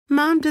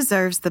Mom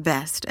deserves the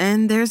best,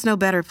 and there's no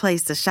better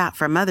place to shop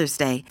for Mother's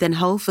Day than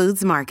Whole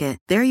Foods Market.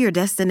 They're your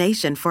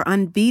destination for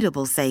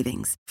unbeatable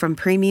savings, from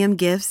premium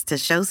gifts to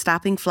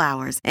show-stopping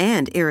flowers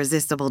and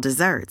irresistible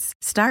desserts.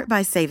 Start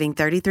by saving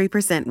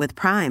 33% with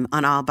Prime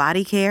on all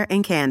body care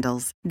and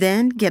candles.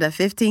 Then get a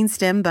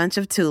 15-stem bunch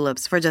of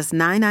tulips for just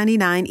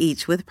 $9.99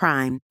 each with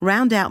Prime.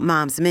 Round out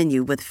Mom's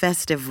menu with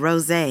festive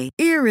rosé,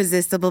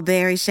 irresistible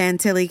berry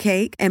chantilly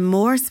cake, and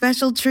more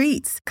special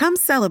treats. Come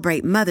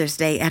celebrate Mother's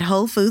Day at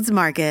Whole Foods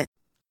Market.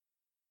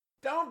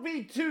 Don't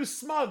be too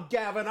smug,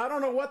 Gavin. I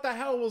don't know what the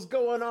hell was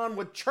going on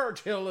with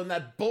Churchill and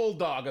that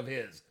bulldog of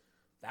his.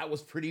 That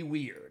was pretty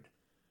weird.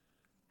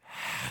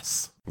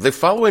 Yes. The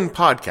following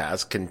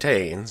podcast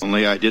contains...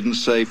 Only I didn't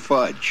say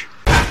fudge.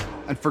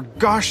 And for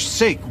gosh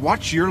sake,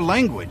 watch your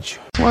language.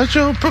 Watch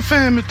your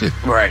profanity.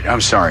 Right,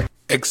 I'm sorry.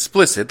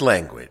 explicit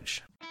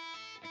language.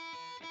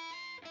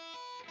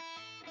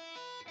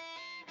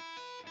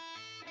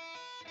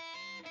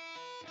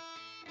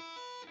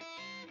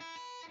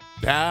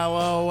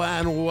 Hello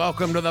and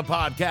welcome to the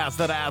podcast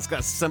that asks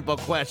a simple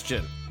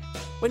question.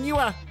 When you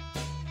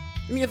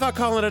thought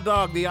calling a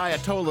dog the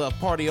Ayatollah of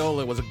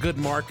Partyola was a good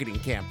marketing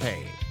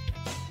campaign,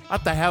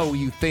 what the hell were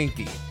you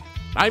thinking?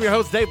 I'm your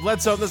host, Dave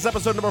Bledsoe, and this is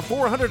episode number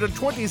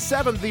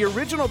 427, the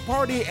original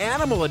party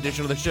animal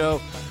edition of the show,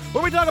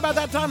 where we talk about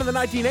that time in the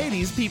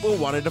 1980s people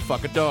wanted to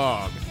fuck a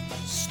dog.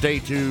 Stay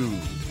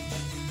tuned.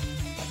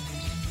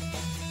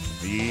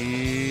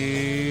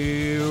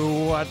 The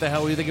What the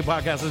Hell Are You Thinking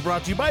podcast is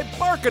brought to you by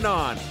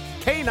Barkanon,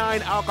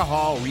 Canine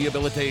Alcohol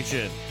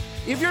Rehabilitation.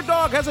 If your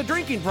dog has a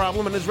drinking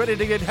problem and is ready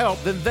to get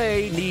help, then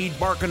they need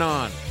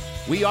Barkanon.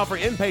 We offer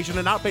inpatient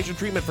and outpatient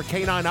treatment for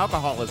canine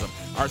alcoholism.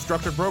 Our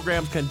structured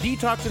programs can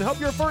detox and help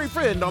your furry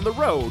friend on the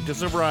road to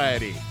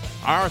sobriety.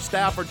 Our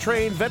staff are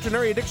trained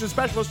veterinary addiction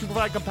specialists who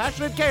provide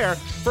compassionate care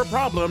for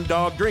problem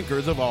dog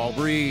drinkers of all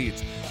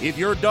breeds. If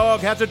your dog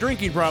has a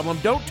drinking problem,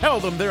 don't tell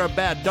them they're a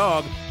bad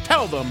dog.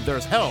 Tell them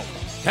there's help.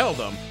 Tell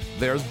them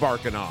there's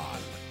Barkanon.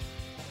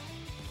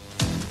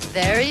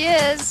 There he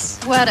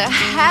is. What a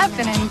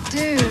happening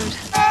dude.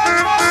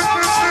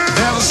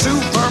 There's a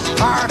super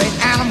party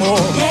animal.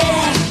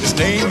 Yeah. His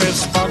name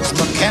is Bugs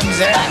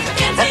McKenzie.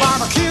 A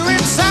barbecue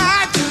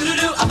inside.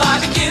 A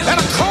barbecue.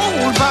 And a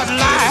cold Bud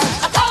Light.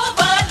 A cold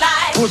Bud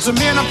Light. Puts him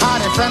in a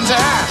party frenzy.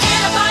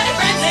 In a party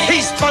frenzy.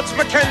 He's Buds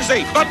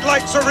McKenzie, Bud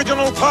Light's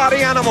original party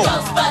animal. Go,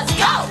 Buds,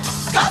 go.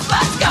 Go,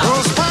 Buds, go.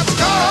 Those Buds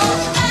go.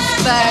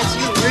 Buds,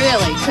 you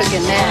really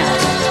cooking now.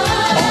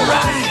 All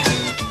right.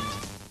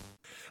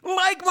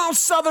 Like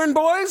most Southern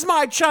boys,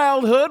 my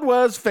childhood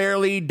was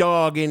fairly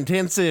dog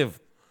intensive.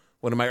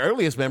 One of my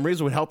earliest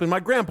memories was helping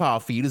my grandpa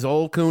feed his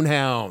old coon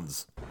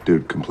hounds.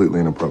 Dude, completely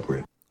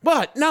inappropriate.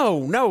 But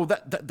no,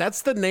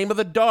 that's the name of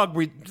the dog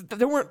breed.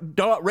 They weren't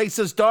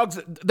racist dogs.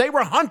 They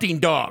were hunting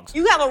dogs.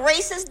 You have a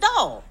racist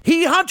dog.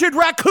 He hunted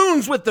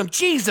raccoons with them.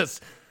 Jesus.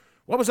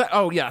 What was that?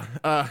 Oh, yeah.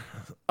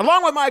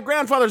 Along with my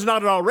grandfather's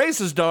not at all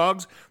racist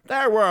dogs,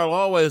 there were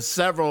always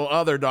several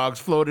other dogs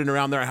floating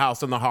around their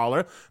house in the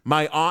holler.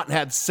 My aunt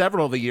had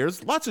several of the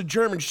years, lots of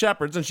German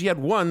shepherds, and she had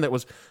one that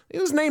was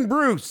named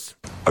Bruce.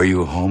 Are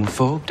you a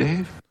homophobe,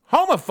 Dave?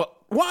 Homophobe?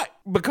 Why?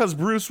 Because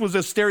Bruce was a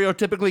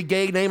stereotypically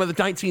gay name of the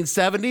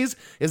 1970s?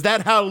 Is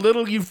that how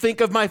little you think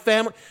of my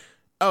family?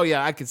 Oh,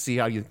 yeah, I can see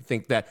how you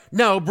think that.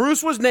 No,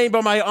 Bruce was named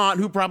by my aunt,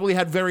 who probably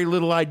had very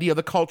little idea of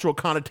the cultural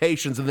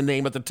connotations of the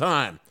name at the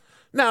time.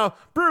 Now,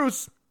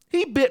 Bruce,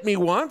 he bit me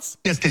once.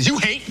 It's because you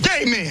hate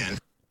gay men.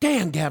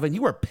 Damn, Gavin,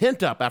 you were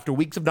pent up after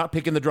weeks of not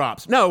picking the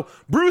drops. No,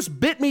 Bruce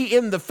bit me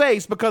in the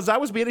face because I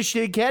was being a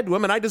shitty kid to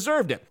him and I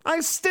deserved it.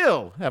 I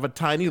still have a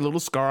tiny little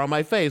scar on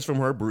my face from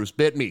where Bruce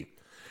bit me.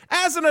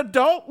 As an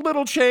adult,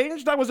 little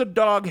changed. I was a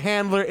dog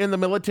handler in the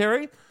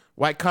military.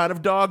 What kind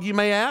of dog, you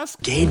may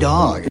ask? Gay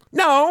dog.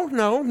 No.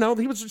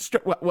 He was just,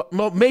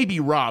 well,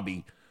 maybe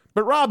Robbie.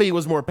 But Robbie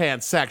was more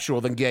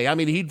pansexual than gay. I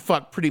mean, he'd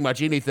fuck pretty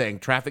much anything.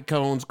 Traffic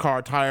cones,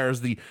 car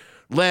tires, the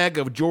leg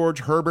of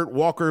George Herbert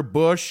Walker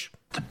Bush.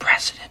 The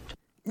president.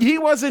 He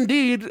was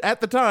indeed,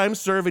 at the time,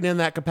 serving in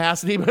that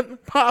capacity,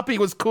 but Poppy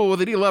was cool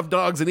with it. He loved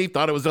dogs and he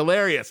thought it was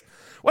hilarious.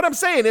 What I'm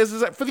saying is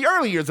that for the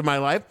early years of my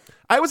life,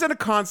 I was in a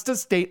constant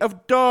state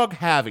of dog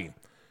having.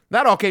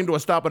 That all came to a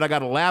stop when I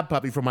got a lab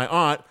puppy from my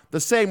aunt, the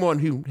same one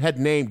who had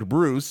named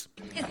Bruce.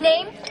 His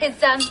name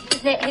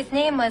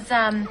was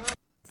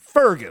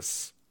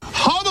Fergus.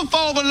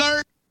 Homophobe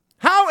alert.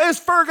 How is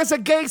Fergus a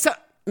gay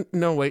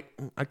No, wait,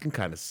 I can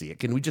kind of see it.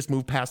 Can we just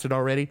move past it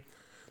already?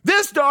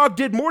 This dog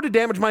did more to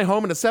damage my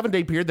home in a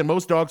 7-day period than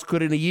most dogs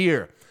could in a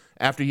year.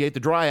 After he ate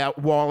the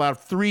wall out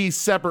of 3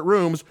 separate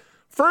rooms,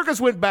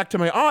 Fergus went back to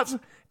my aunt's,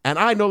 and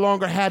I no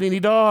longer had any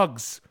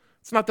dogs.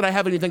 It's not that I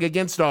have anything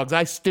against dogs.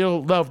 I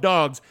still love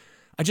dogs.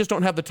 I just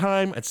don't have the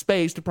time and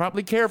space to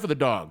properly care for the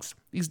dogs.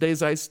 These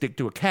days I stick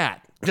to a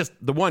cat. Just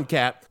the one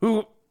cat,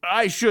 who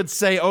I should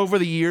say over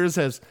the years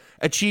has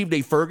achieved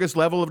a Fergus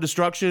level of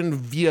destruction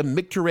via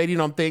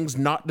micturating on things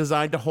not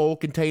designed to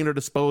hold, contain, or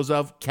dispose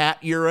of cat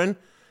urine.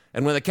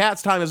 And when the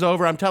cat's time is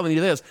over, I'm telling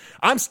you this,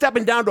 I'm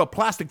stepping down to a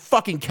plastic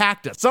fucking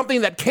cactus,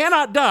 something that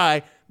cannot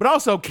die, but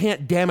also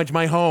can't damage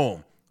my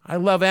home. I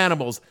love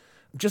animals.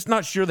 I'm just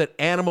not sure that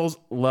animals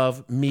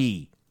love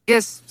me.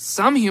 Yes,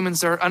 some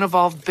humans are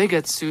unevolved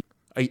bigots who...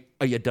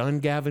 Are you done,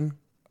 Gavin?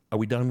 Are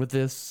we done with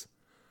this?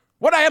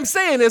 What I am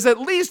saying is,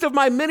 at least of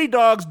my many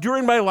dogs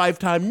during my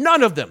lifetime,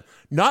 none of them,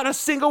 not a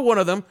single one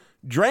of them,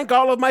 drank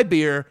all of my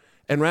beer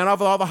and ran off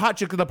with all the hot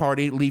chicks at the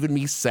party, leaving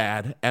me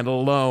sad and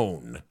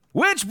alone.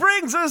 Which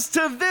brings us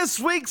to this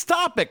week's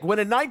topic, when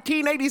in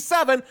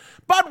 1987,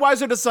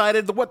 Budweiser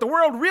decided that what the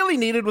world really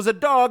needed was a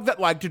dog that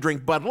liked to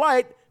drink Bud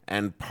Light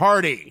and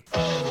party.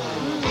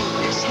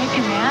 Check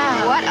him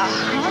out. What a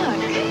hug.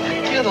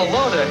 Get a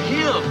load of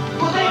him.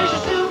 Well, there's a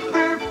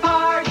super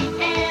party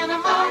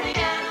animal.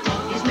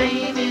 His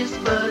name is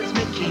Spuds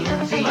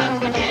MacKenzie.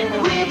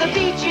 With a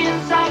beach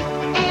in sight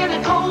and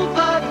a cold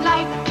Bud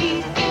Light,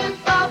 he's in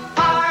the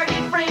party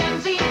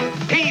frenzy.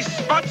 He's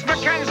Spuds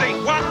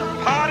MacKenzie,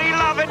 one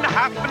party-loving,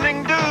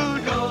 happening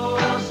dude. Go,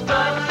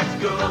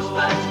 Spuds, go,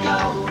 Spuds,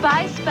 go.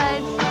 Bye,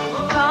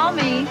 Spuds. Call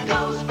me.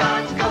 Go,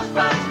 Spuds, go.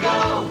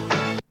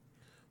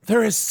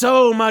 There is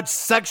so much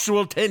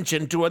sexual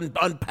tension to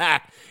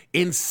unpack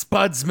in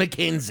Spuds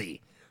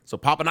MacKenzie. So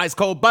pop an ice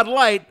cold Bud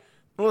Light,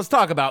 and let's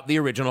talk about the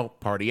original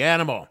party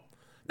animal.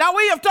 Now,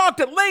 we have talked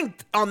at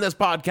length on this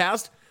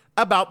podcast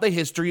about the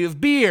history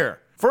of beer.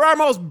 For our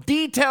most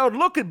detailed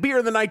look at beer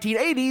in the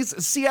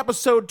 1980s, see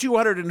episode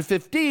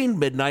 215,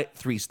 Midnight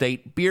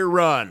Three-State Beer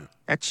Run.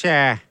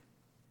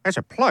 That's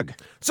a plug.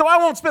 So I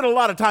won't spend a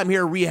lot of time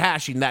here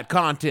rehashing that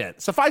content.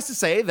 Suffice to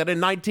say that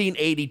in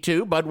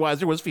 1982,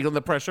 Budweiser was feeling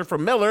the pressure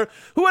from Miller,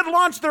 who had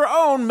launched their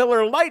own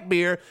Miller Lite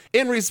beer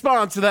in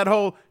response to that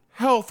whole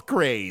health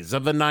craze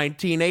of the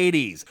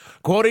 1980s.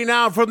 Quoting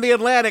now from The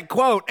Atlantic,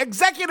 quote,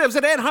 "Executives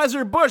at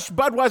Anheuser-Busch,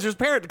 Budweiser's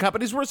parent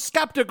companies, were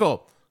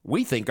skeptical.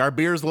 We think our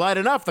beer's light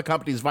enough," the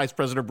company's vice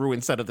president of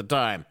brewing said at the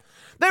time.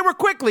 They were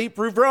quickly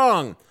proved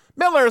wrong.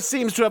 Miller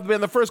seems to have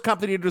been the first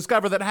company to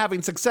discover that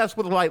having success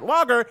with a light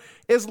lager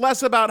is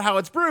less about how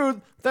it's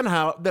brewed than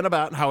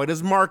about how it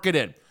is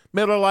marketed.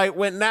 Miller Lite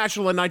went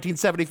national in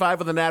 1975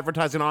 with an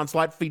advertising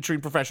onslaught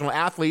featuring professional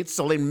athletes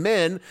selling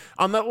men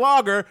on that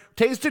lager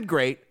tasted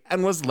great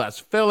and was less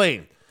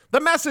filling.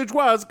 The message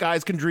was,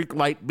 guys can drink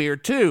light beer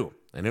too,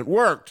 and it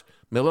worked.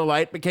 Miller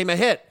Lite became a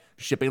hit,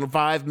 shipping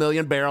 5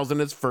 million barrels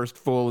in its first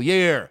full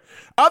year.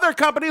 Other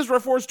companies were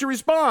forced to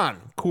respond.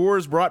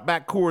 Coors brought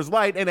back Coors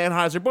Light, and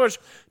Anheuser-Busch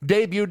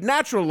debuted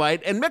Natural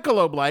Light and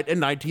Michelob Light in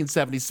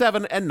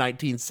 1977 and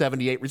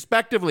 1978,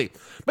 respectively.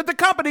 But the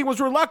company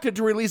was reluctant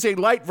to release a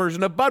light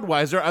version of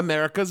Budweiser,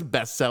 America's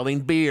best-selling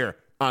beer,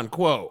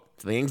 unquote.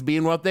 Things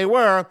being what they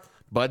were,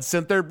 Bud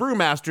sent their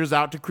brewmasters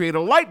out to create a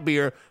light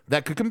beer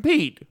that could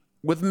compete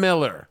with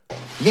Miller.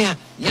 Yeah,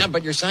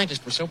 but your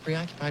scientists were so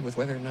preoccupied with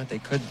whether or not they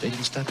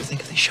didn't stop to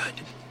think if they should.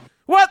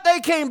 What they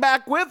came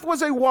back with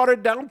was a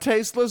watered-down,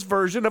 tasteless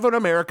version of an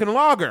American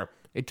lager.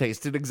 It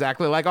tasted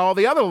exactly like all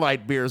the other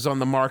light beers on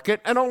the market,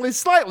 and only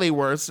slightly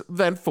worse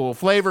than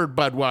full-flavored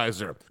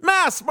Budweiser.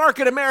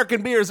 Mass-market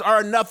American beers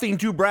are nothing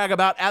to brag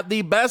about at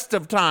the best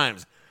of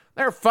times.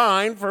 They're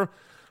fine for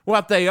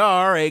what they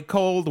are, a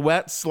cold,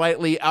 wet,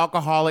 slightly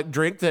alcoholic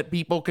drink that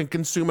people can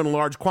consume in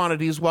large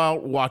quantities while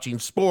watching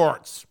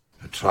sports.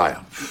 A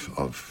triumph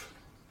of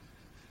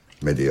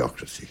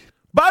mediocrity.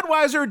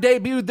 Budweiser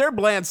debuted their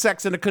bland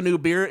sex in a canoe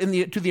beer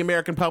to the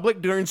American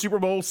public during Super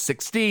Bowl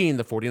 16,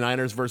 the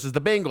 49ers versus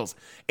the Bengals.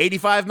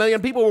 85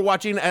 million people were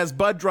watching as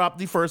Bud dropped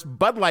the first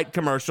Bud Light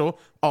commercial,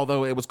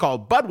 although it was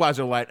called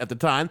Budweiser Light at the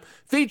time,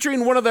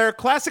 featuring one of their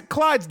classic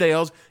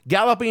Clydesdales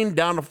galloping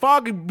down a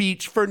foggy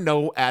beach for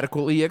no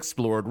adequately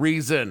explored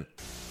reason.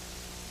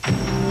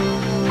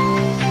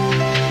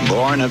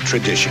 Born of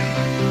tradition,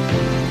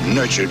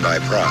 nurtured by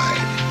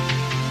pride.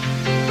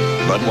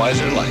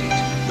 Budweiser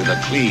Light, with a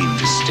clean,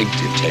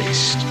 distinctive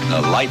taste.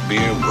 A light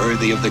beer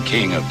worthy of the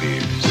king of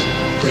beers.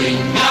 Bring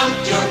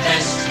out your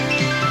best.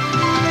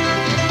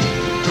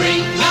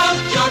 Bring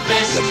out your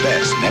best. The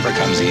best never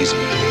comes easy.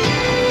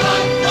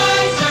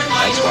 Budweiser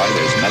Light. That's why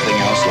there's nothing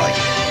else like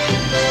it.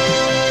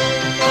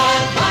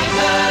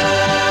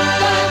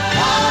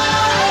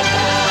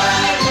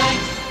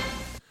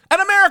 And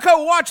America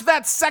watched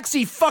that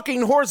sexy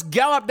fucking horse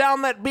gallop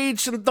down that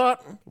beach and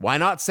thought, why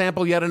not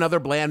sample yet another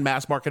bland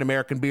mass-market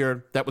American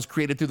beer that was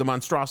created through the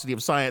monstrosity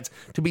of science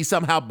to be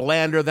somehow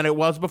blander than it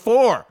was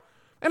before?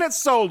 And it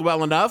sold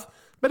well enough,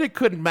 but it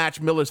couldn't match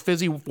Miller's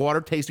fizzy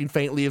water tasting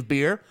faintly of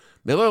beer.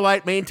 Miller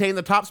Lite maintained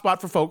the top spot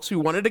for folks who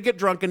wanted to get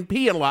drunk and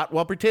pee a lot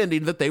while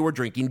pretending that they were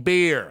drinking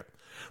beer.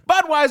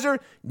 Budweiser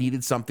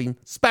needed something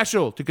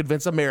special to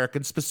convince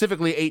Americans,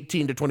 specifically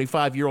 18 to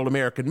 25-year-old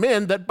American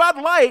men, that Bud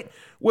Light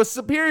was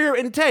superior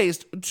in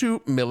taste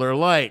to Miller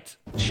Lite.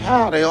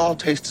 Child, they all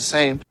taste the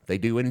same. They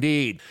do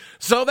indeed.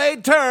 So they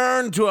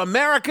turned to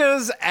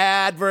America's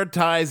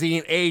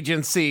advertising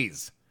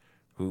agencies,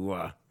 who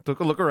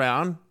took a look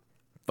around,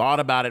 thought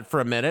about it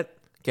for a minute,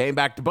 came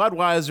back to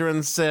Budweiser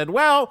and said,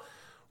 well,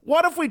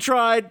 what if we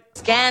tried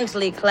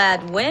scantily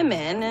clad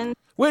women and...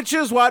 Which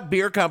is what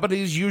beer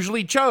companies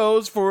usually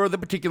chose for the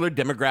particular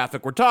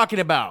demographic we're talking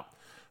about.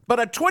 But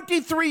a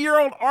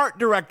 23-year-old art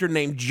director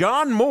named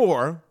John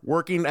Moore,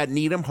 working at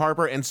Needham,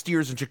 Harper, and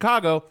Steers in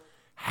Chicago,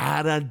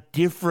 had a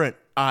different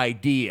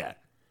idea.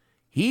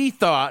 He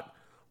thought,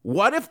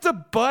 what if the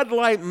Bud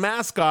Light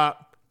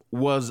mascot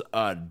was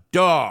a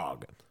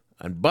dog?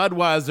 And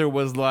Budweiser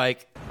was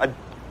like, a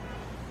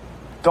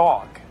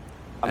dog.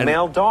 A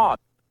male dog.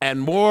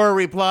 And Moore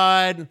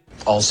replied,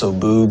 also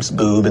boobs,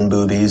 boob, and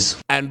boobies.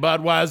 And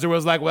Budweiser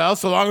was like, well,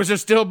 so long as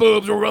there's still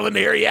boobs, we're willing to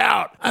hear you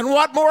out. And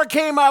what Moore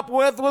came up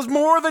with was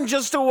more than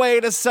just a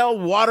way to sell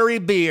watery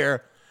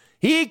beer.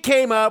 He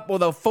came up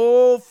with a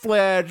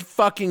full-fledged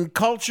fucking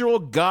cultural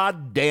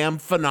goddamn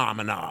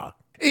phenomena.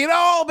 It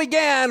all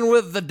began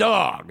with the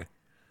dog.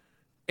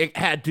 It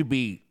had to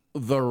be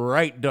the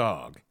right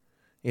dog.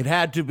 It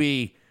had to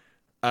be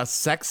a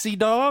sexy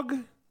dog.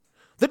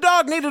 The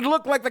dog needed to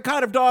look like the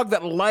kind of dog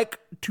that liked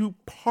to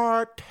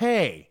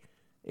partay.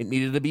 It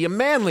needed to be a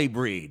manly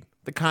breed.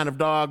 The kind of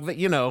dog that,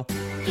 you know.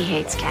 He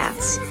hates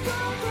cats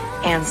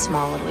and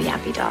small little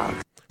yappy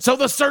dogs. So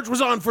the search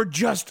was on for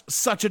just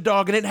such a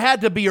dog, and it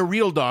had to be a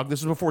real dog.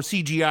 This was before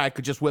CGI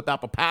could just whip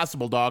up a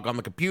passable dog on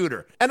the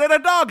computer. And at a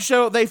dog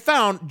show, they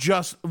found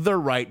just the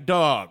right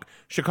dog.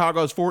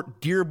 Chicago's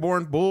Fort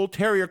Dearborn Bull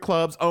Terrier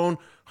Club's own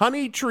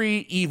Honey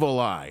Tree Evil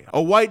Eye,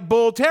 a white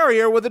bull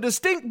terrier with a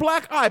distinct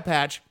black eye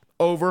patch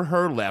over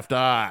her left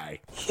eye.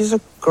 He's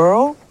a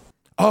girl?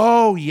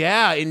 Oh,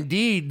 yeah,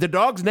 indeed. The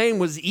dog's name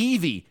was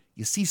Evie.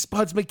 You see,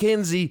 Spuds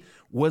MacKenzie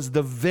was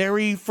the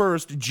very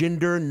first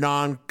gender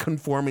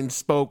non-conforming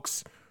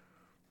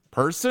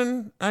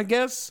spokesperson, I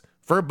guess,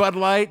 for Bud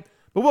Light.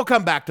 But we'll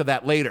come back to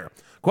that later.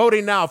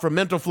 Quoting now from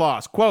Mental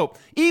Floss, quote,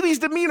 Evie's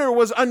demeanor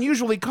was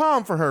unusually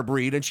calm for her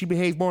breed, and she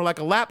behaved more like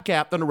a lap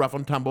cat than a rough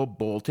and tumble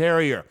bull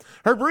terrier.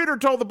 Her breeder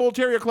told the Bull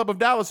Terrier Club of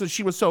Dallas that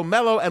she was so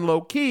mellow and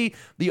low-key,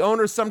 the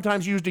owners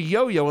sometimes used a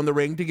yo-yo in the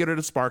ring to get her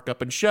to spark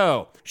up and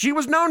show. She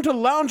was known to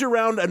lounge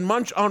around and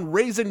munch on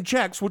raisin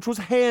checks, which was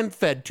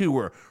hand-fed to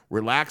her.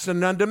 Relaxed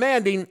and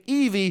undemanding,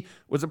 Evie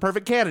was a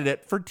perfect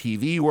candidate for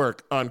TV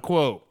work,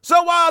 unquote.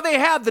 So while they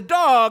had the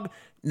dog,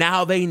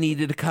 now they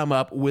needed to come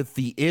up with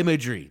the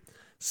imagery.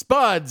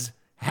 Spuds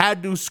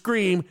had to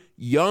scream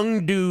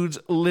young dudes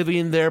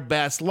living their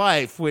best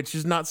life, which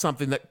is not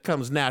something that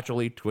comes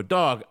naturally to a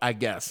dog, I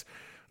guess.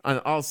 And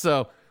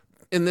also,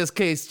 in this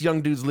case,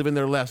 young dudes living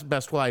their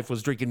best life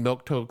was drinking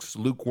milquetoast,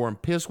 lukewarm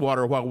piss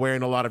water while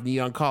wearing a lot of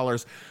neon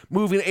collars,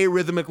 moving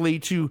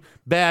arrhythmically to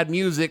bad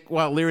music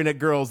while leering at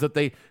girls that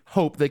they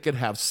hope they could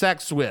have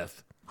sex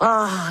with.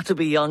 Ah, to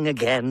be young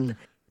again.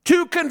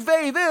 To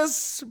convey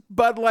this,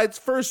 Bud Light's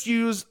first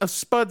use of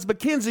Spuds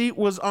MacKenzie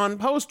was on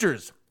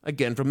posters.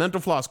 Again, from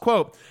Mental Floss,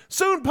 quote,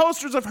 soon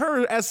posters of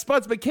her as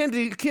Spuds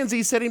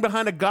MacKenzie sitting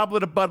behind a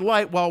goblet of Bud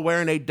Light while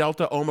wearing a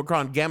Delta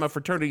Omicron Gamma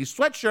fraternity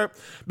sweatshirt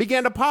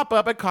began to pop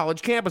up at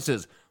college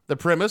campuses. The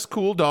premise,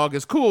 cool dog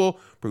is cool,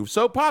 proved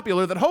so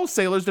popular that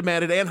wholesalers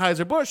demanded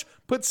Anheuser-Busch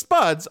put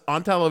Spuds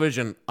on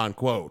television,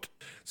 unquote.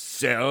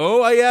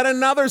 So, yet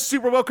another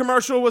Super Bowl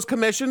commercial was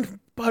commissioned.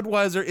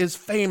 Budweiser is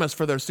famous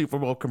for their Super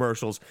Bowl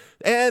commercials,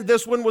 and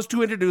this one was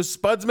to introduce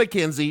Spuds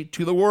MacKenzie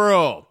to the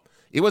world.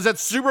 It was at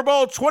Super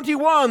Bowl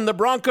 21, the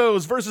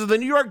Broncos versus the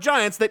New York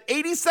Giants, that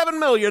 87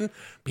 million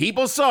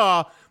people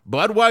saw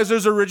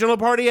Budweiser's original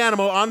party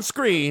animal on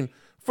screen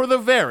for the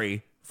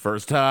very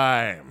first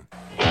time.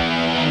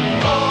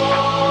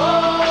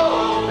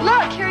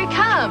 Look, here he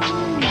comes.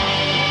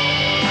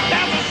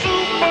 That's a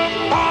super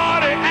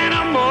party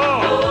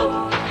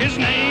animal. His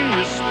name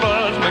is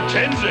Spuds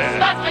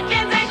MacKenzie. Spuds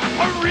MacKenzie.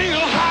 A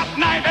real hot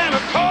night and a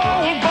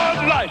cold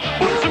Bud Light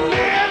puts him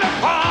in a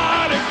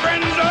party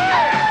frenzy.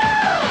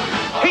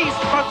 He's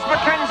Spuds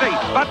MacKenzie,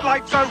 Bud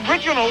Light's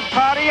original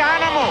party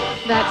animal.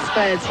 That's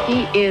Spuds.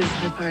 He is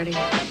the party.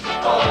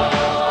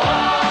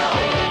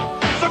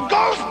 So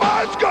go,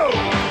 Spuds, go!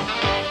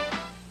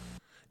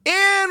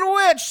 In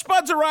which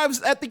Spuds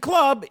arrives at the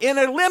club in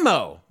a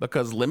limo,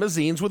 because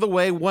limousines were the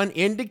way one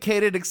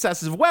indicated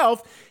excessive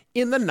wealth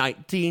in the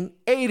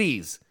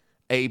 1980s.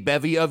 A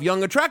bevy of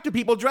young, attractive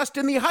people dressed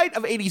in the height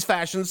of 80s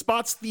fashion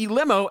spots the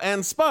limo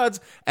and Spuds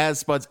as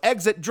Spuds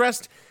exit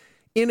dressed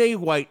in a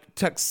white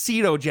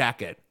tuxedo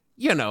jacket.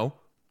 You know,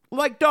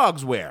 like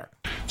dogs wear.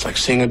 It's like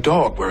seeing a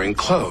dog wearing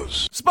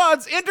clothes.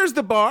 Spuds enters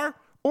the bar,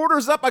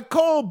 orders up a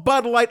cold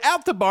Bud Light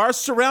out the bar,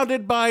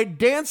 surrounded by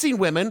dancing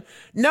women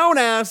known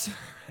as,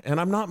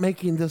 and I'm not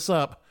making this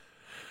up,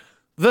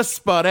 the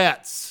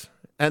Spudettes,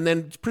 and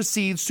then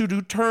proceeds to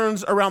do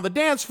turns around the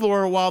dance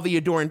floor while the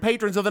adoring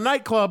patrons of the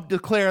nightclub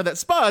declare that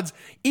Spuds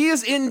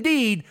is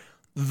indeed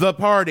the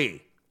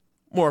party.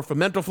 More from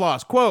Mental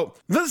Floss, quote,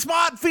 the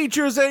spot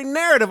features a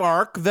narrative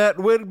arc that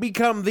would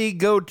become the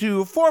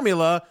go-to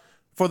formula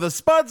for the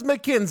Spuds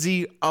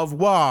MacKenzie of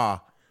WA.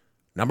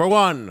 Number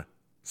 1,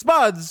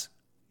 Spuds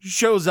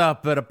shows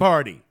up at a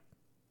party.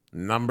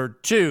 Number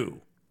 2,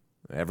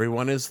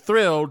 everyone is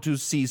thrilled to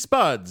see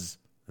Spuds,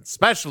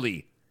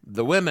 especially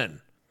the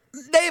women.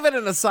 David,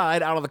 an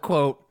aside out of the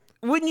quote,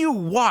 when you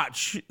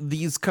watch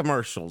these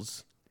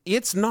commercials,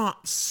 it's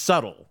not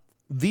subtle.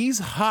 These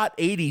hot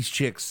 80s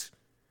chicks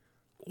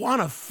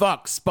want to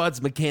fuck Spuds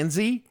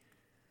MacKenzie.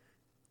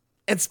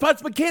 And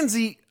Spuds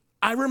MacKenzie,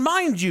 I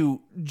remind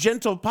you,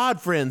 gentle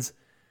pod friends,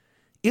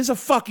 is a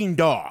fucking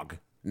dog.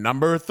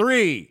 Number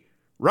 3,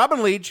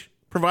 Robin Leach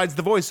provides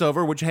the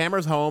voiceover, which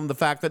hammers home the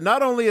fact that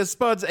not only is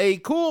Spuds a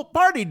cool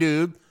party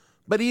dude,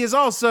 but he is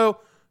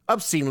also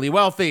obscenely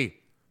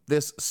wealthy.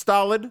 This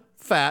stolid,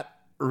 fat,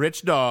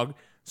 rich dog,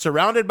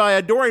 surrounded by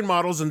adoring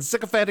models and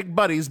sycophantic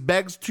buddies,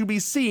 begs to be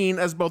seen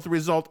as both the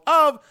result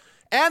of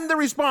and the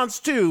response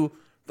to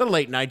the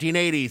late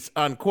 1980s,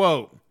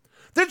 unquote.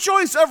 The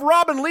choice of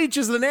Robin Leach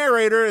as the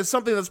narrator is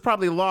something that's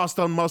probably lost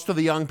on most of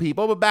the young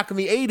people, but back in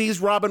the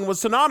 80s, Robin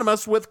was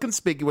synonymous with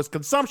conspicuous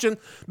consumption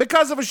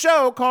because of a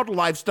show called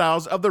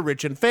Lifestyles of the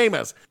Rich and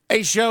Famous,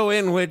 a show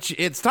in which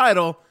its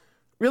title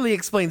really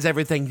explains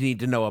everything you need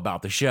to know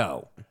about the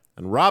show.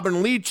 And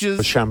Robin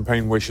Leach's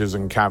champagne wishes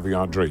and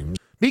caviar dreams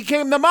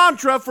became the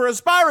mantra for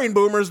aspiring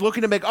boomers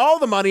looking to make all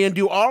the money and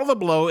do all the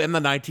blow in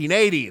the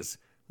 1980s,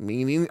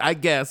 meaning, I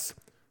guess,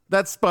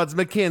 that Spuds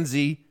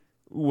MacKenzie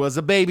was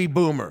a baby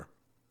boomer.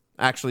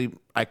 Actually,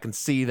 I can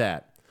see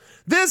that.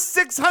 This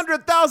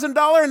 $600,000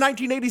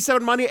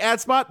 1987 money ad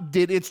spot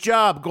did its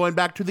job. Going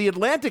back to the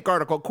Atlantic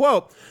article,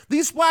 quote,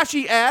 "These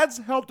splashy ads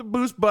helped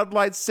boost Bud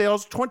Light's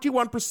sales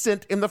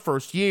 21% in the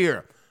first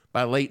year.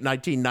 By late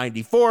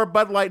 1994,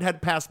 Bud Light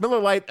had passed Miller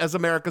Lite as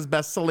America's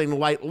best-selling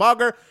light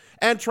lager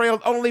and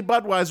trailed only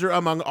Budweiser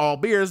among all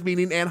beers,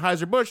 meaning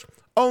Anheuser-Busch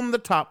owned the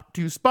top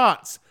 2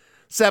 spots.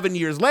 7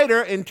 years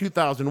later, in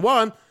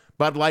 2001,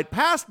 Bud Light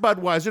passed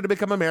Budweiser to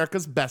become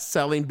America's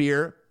best-selling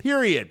beer,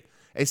 period.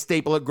 A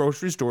staple at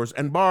grocery stores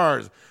and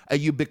bars, a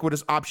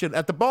ubiquitous option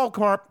at the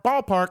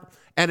ballpark,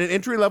 and an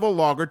entry-level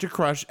lager to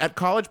crush at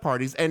college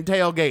parties and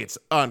tailgates,"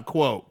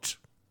 unquote.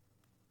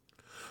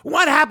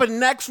 What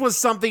happened next was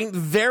something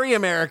very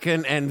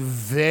American and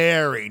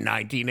very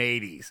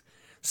 1980s.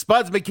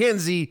 Spuds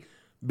MacKenzie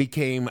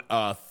became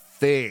a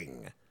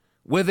thing.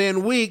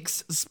 Within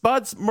weeks,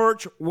 Spuds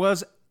merch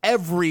was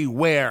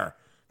everywhere.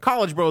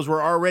 College bros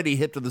were already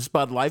hip to the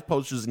Spud life,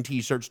 posters and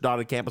t-shirts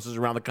dotted campuses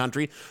around the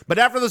country. But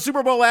after the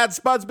Super Bowl ad,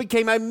 Spuds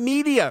became a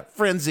media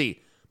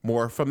frenzy.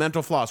 More from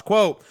Mental Floss,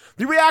 quote,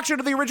 "The reaction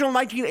to the original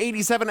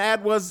 1987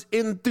 ad was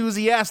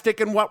enthusiastic,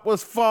 and what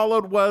was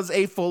followed was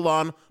a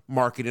full-on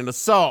marketing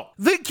assault.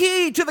 The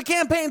key to the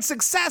campaign's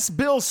success,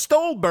 Bill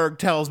Stolberg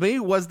tells me,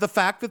 was the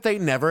fact that they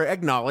never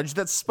acknowledged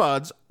that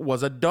Spuds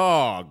was a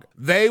dog.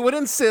 They would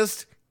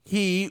insist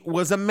he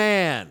was a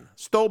man."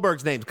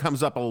 Stolberg's name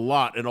comes up a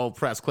lot in old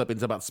press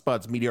clippings about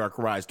Spuds' meteoric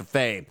rise to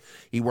fame.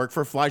 He worked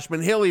for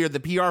Fleischman Hilliard, the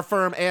PR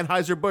firm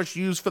Anheuser-Busch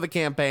used for the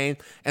campaign,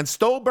 and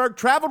Stolberg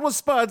traveled with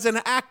Spuds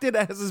and acted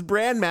as his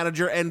brand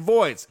manager and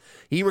voice.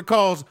 He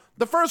recalls,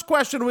 "The first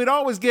question we'd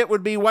always get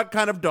would be, 'What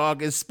kind of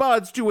dog is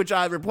Spuds?' To which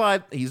I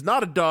replied, 'He's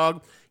not a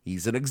dog,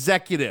 he's an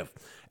executive.'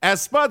 As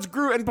Spuds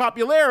grew in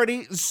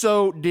popularity,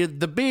 so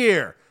did the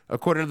beer.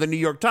 According to the New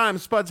York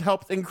Times, Spuds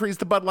helped increase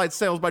the Bud Light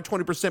sales by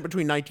 20%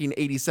 between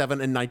 1987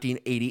 and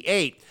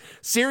 1988.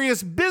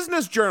 Serious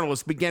business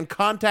journalists began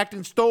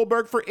contacting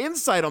Stolberg for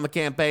insight on the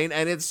campaign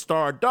and its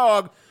star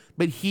dog,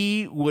 but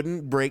he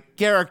wouldn't break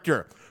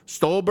character.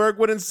 Stolberg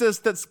would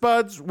insist that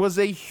Spuds was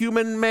a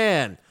human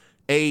man,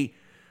 a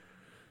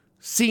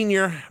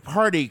senior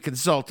party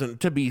consultant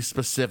to be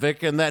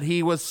specific, and that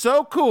he was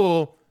so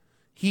cool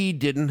he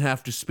didn't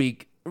have to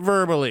speak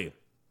verbally.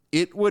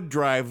 It would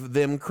drive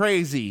them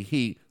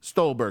crazy,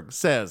 Stolberg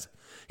says.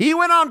 He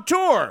went on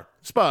tour,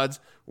 Spuds,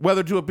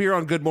 whether to appear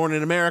on Good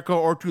Morning America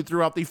or to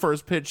throw out the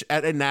first pitch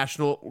at a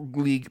National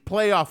League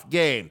playoff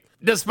game.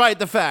 Despite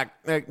the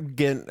fact,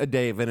 again,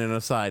 Dave and an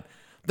aside,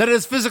 that it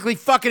is physically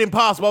fucking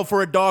impossible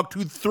for a dog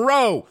to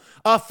throw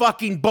a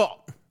fucking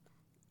ball.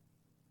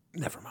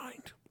 Never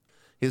mind.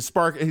 His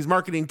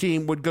marketing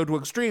team would go to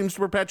extremes to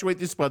perpetuate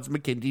the Spuds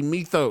MacKenzie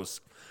mythos.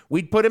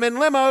 "We'd put him in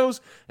limos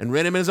and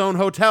rent him his own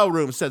hotel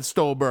room," said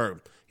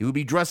Stolberg. "He would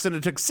be dressed in a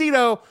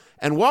tuxedo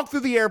and walk through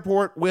the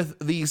airport with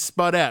the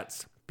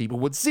Spudettes. People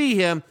would see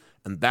him,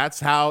 and that's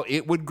how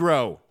it would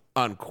grow,"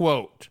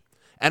 unquote.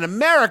 And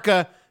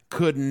America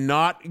could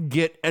not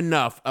get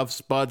enough of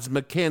Spuds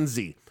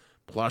MacKenzie.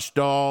 Plush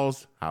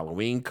dolls,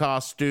 Halloween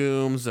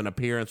costumes, an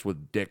appearance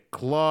with Dick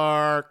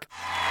Clark.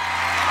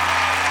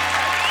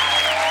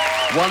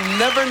 One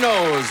never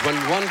knows when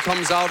one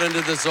comes out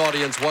into this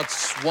audience what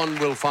one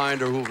will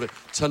find or who.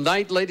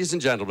 Tonight, ladies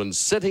and gentlemen,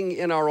 sitting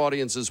in our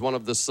audience is one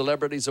of the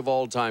celebrities of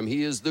all time.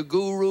 He is the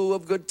guru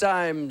of good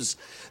times,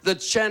 the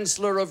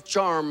chancellor of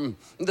charm,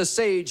 the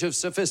sage of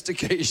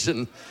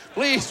sophistication.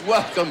 Please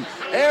welcome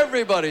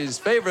everybody's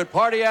favorite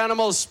party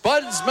animal,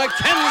 Spuds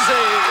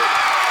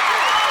MacKenzie.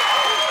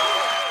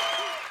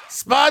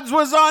 Spuds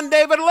was on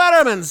David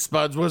Letterman.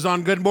 Spuds was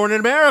on Good Morning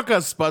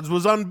America. Spuds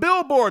was on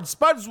Billboard.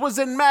 Spuds was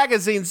in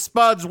magazines.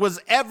 Spuds was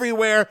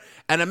everywhere.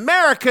 And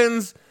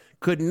Americans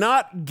could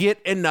not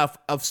get enough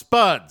of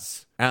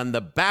Spuds and the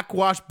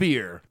backwash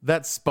beer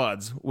that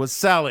Spuds was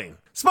selling.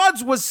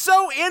 Spuds was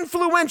so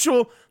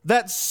influential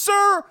that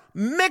Sir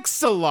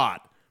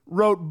Mix-a-Lot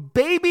wrote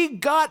 "Baby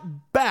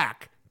Got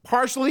Back,"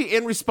 partially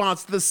in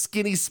response to the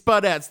skinny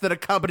Spudettes that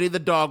accompanied the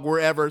dog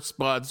wherever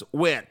Spuds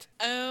went.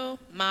 Oh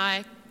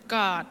my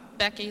God,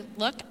 Becky,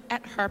 look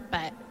at her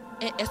butt.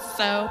 It is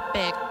so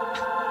big.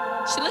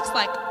 She looks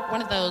like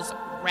one of those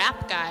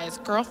rap guys'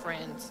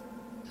 girlfriends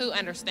Who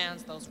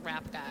understands those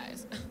rap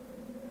guys?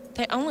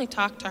 They only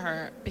talk to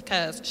her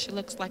because she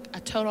looks like a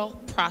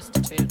total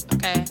prostitute,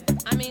 okay?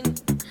 I mean,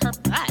 her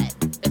butt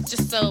is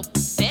just so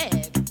big.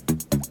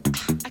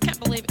 I can't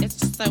believe it's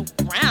just so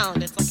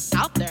round. It's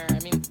like out there. I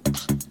mean,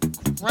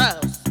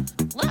 gross.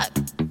 Look.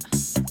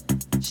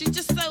 She's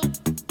just so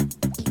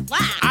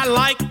black. I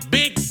like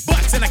big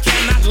butts and I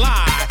cannot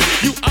lie.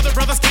 You other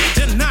brothers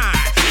can't deny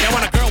that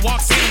when a girl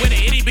walks in with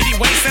an itty bitty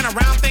waist and a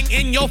round thing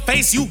in your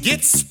face, you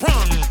get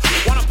sprung.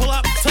 Wanna pull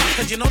up tough,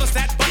 cause you notice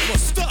that butt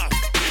was stuffed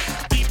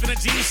deep in the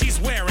jeans she's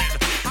wearing.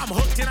 I'm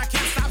hooked and I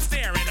can't stop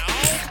staring.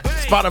 Oh,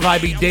 baby.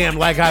 Spotify be damned,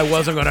 like I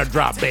wasn't gonna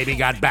drop Baby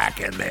Got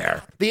Back in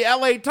there. The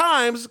LA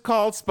Times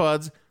called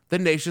Spuds the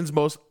nation's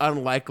most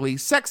unlikely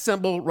sex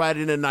symbol,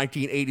 writing in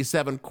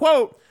 1987,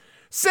 quote,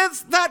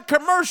 "Since that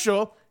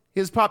commercial,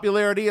 his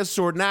popularity has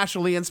soared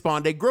nationally and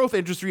spawned a growth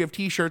industry of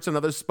t-shirts and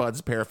other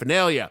Spuds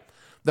paraphernalia.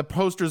 The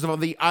posters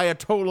of the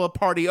Ayatollah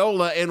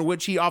Partiola, in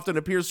which he often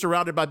appears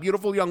surrounded by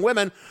beautiful young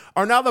women,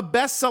 are now the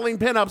best-selling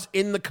pinups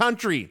in the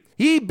country.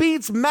 He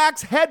beats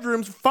Max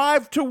Headroom's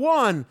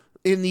 5-1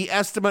 in the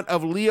estimate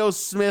of Leo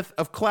Smith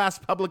of Class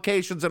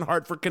Publications in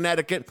Hartford,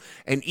 Connecticut,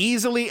 and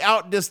easily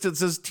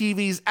outdistances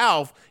TV's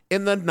Alf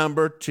in the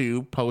number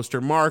 2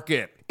 poster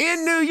market.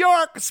 In New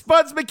York,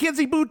 Spuds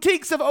MacKenzie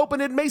boutiques have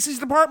opened in Macy's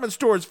department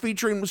stores,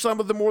 featuring some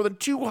of the more than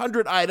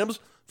 200 items,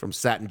 from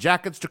satin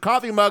jackets to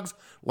coffee mugs,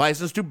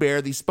 licensed to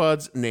bear the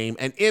Spuds name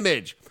and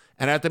image.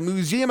 And at the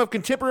Museum of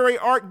Contemporary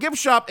Art gift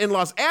shop in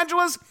Los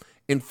Angeles,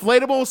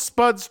 inflatable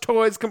Spuds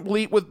toys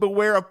complete with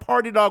beware of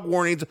party dog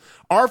warnings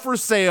are for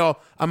sale,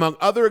 among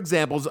other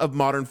examples of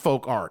modern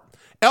folk art.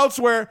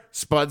 Elsewhere,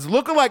 Spuds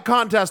look-alike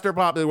contests are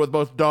popular with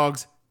both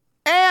dogs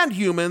and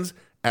humans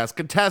as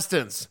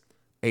contestants.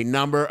 A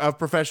number of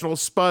professional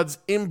Spuds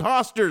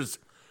imposters,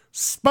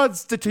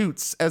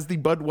 Spudstitutes, as the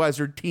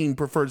Budweiser team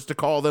prefers to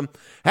call them,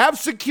 have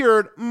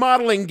secured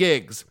modeling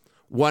gigs.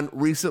 One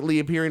recently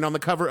appearing on the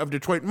cover of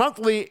Detroit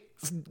Monthly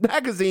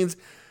magazine's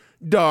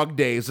Dog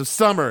Days of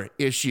Summer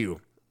issue,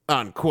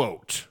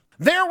 unquote.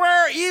 There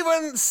were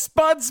even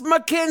Spuds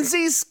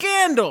MacKenzie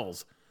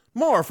scandals.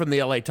 More from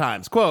the LA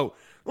Times, quote,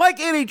 "Like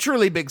any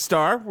truly big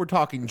star, we're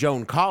talking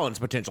Joan Collins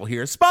potential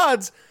here,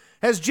 Spuds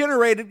has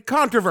generated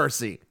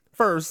controversy.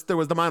 First, there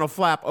was the minor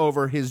flap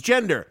over his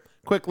gender,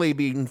 quickly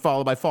being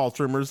followed by false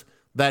rumors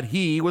that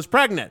he was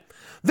pregnant.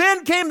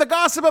 Then came the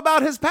gossip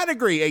about his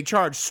pedigree, a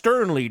charge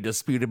sternly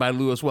disputed by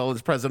Lewis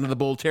Wellens, president of the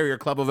Bull Terrier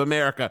Club of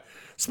America.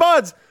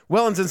 Spuds,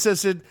 Wellens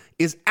insisted,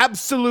 is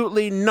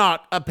absolutely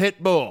not a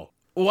pit bull.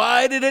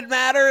 Why did it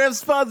matter if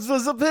Spuds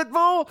was a pit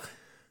bull?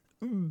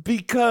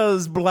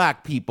 Because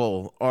black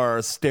people are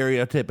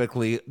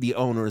stereotypically the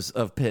owners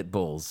of pit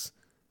bulls.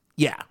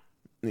 Yeah,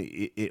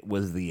 it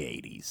was the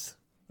 80s.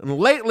 And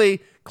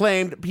lately,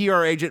 claimed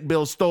PR agent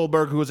Bill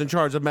Stolberg, who was in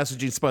charge of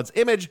messaging Spuds'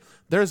 image,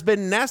 there's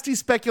been nasty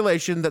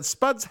speculation that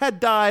Spuds had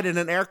died in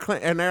an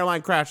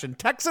airline crash in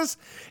Texas,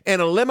 in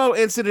a limo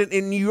incident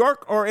in New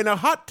York, or in a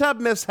hot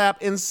tub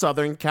mishap in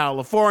Southern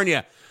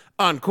California,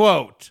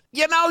 unquote.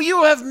 You know,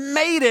 you have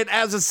made it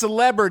as a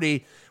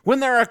celebrity when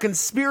there are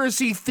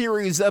conspiracy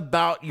theories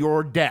about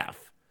your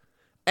death.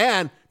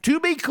 And to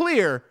be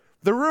clear,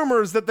 the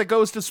rumors that the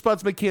ghost of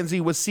Spuds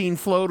MacKenzie was seen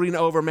floating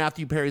over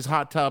Matthew Perry's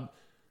hot tub,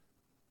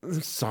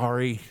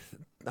 sorry,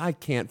 I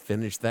can't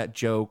finish that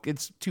joke.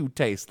 It's too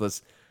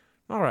tasteless.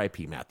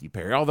 R.I.P. Matthew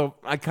Perry. Although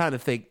I kind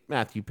of think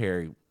Matthew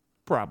Perry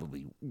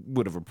probably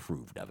would have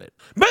approved of it.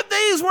 But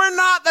these were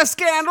not the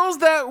scandals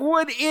that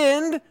would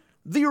end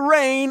the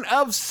reign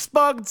of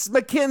Spuds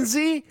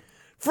MacKenzie.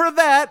 For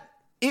that,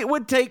 it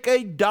would take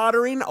a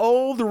doddering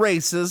old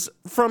racist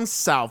from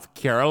South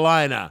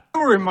Carolina.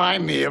 You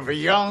remind me of a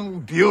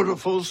young,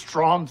 beautiful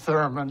Strom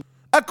Thurmond.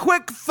 A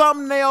quick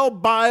thumbnail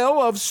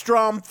bio of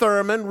Strom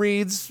Thurmond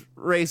reads,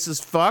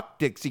 racist fuck,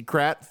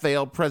 Dixiecrat,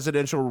 failed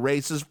presidential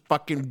racist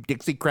fucking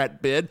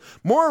Dixiecrat bid,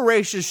 more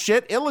racist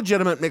shit,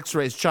 illegitimate mixed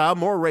race child,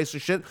 more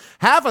racist shit,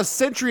 half a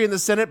century in the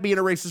Senate being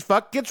a racist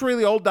fuck, gets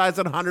really old, dies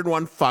at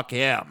 101, fuck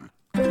him.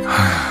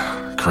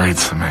 Great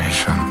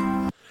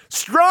summation.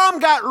 Strom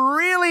got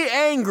really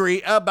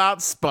angry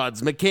about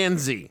Spuds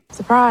MacKenzie.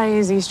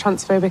 Surprise, he's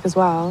transphobic as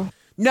well.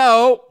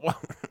 No,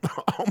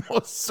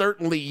 almost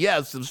certainly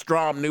yes, if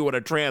Strom knew what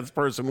a trans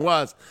person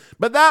was.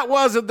 But that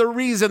wasn't the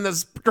reason that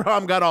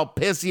Strom got all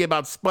pissy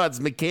about Spuds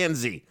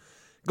MacKenzie.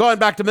 Going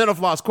back to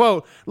Menofloss,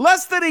 quote,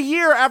 less than a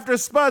year after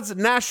Spuds'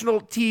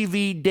 national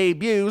TV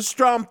debut,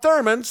 Strom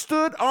Thurmond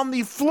stood on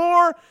the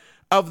floor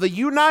of the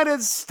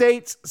United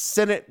States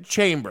Senate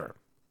chamber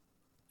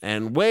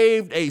and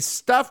waved a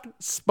stuffed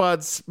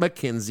Spuds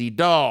MacKenzie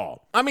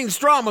doll. I mean,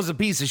 Strom was a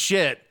piece of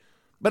shit,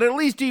 but at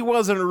least he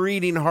wasn't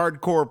reading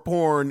hardcore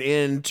porn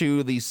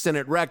into the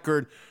Senate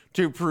record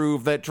to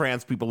prove that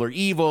trans people are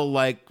evil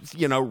like,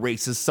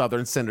 racist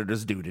Southern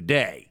senators do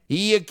today.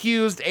 He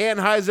accused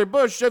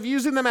Anheuser-Busch of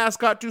using the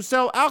mascot to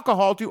sell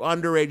alcohol to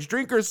underage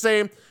drinkers,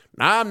 saying,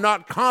 I'm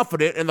not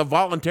confident in the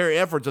voluntary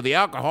efforts of the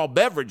alcohol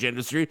beverage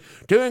industry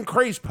to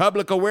increase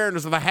public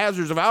awareness of the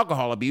hazards of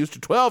alcohol abuse to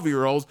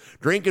 12-year-olds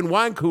drinking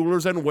wine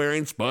coolers and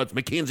wearing Spuds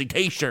MacKenzie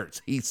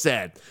t-shirts, he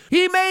said.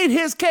 He made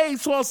his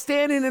case while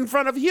standing in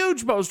front of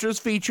huge posters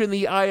featuring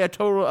the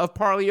Ayatollah of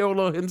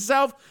Parliolo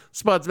himself,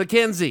 Spuds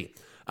MacKenzie.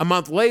 A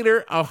month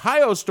later,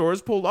 Ohio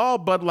stores pulled all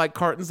Bud Light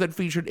cartons that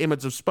featured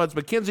images of Spuds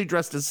MacKenzie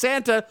dressed as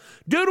Santa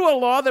due to a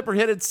law that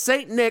prohibited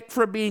St. Nick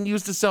from being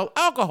used to sell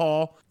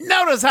alcohol.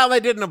 Notice how they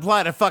didn't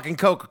apply to fucking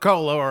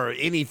Coca-Cola or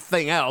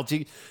anything else.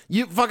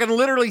 You fucking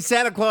literally,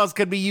 Santa Claus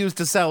could be used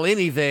to sell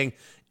anything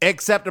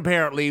except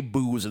apparently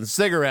booze and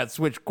cigarettes,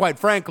 which, quite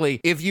frankly,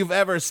 if you've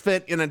ever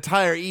spent an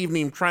entire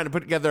evening trying to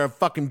put together a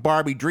fucking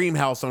Barbie dream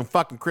house on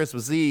fucking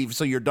Christmas Eve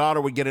so your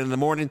daughter would get in the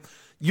morning,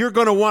 you're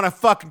going to want a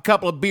fucking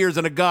couple of beers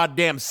and a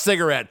goddamn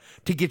cigarette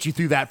to get you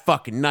through that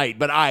fucking night,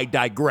 but I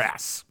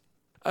digress.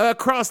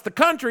 Across the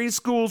country,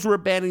 schools were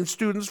banning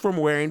students from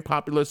wearing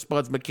popular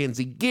Spuds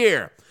MacKenzie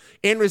gear.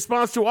 In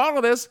response to all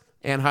of this,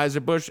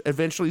 Anheuser-Busch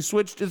eventually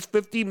switched its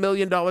 $50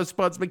 million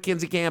Spuds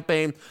MacKenzie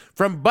campaign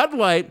from Bud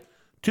Light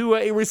to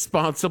a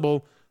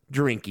responsible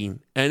drinking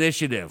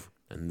initiative.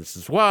 And this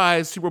is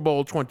why Super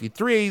Bowl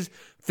 23's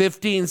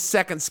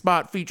 15-second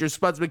spot features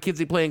Spuds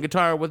MacKenzie playing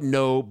guitar with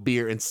no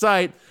beer in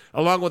sight,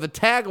 along with a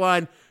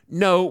tagline,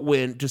 know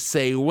when to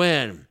say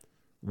when.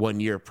 1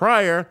 year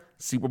prior,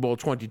 Super Bowl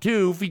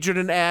 22 featured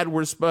an ad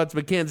where Spuds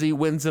MacKenzie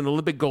wins an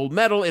Olympic gold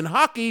medal in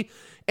hockey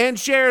and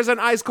shares an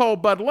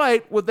ice-cold Bud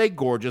Light with a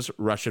gorgeous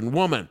Russian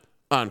woman,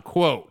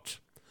 unquote.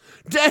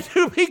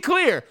 To be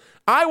clear,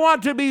 I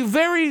want to be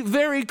very,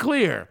 very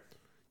clear.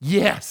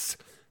 Yes,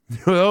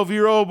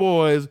 12-year-old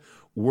boys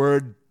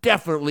were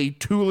definitely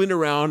tooling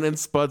around in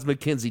Spuds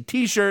MacKenzie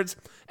t-shirts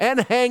and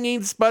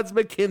hanging Spuds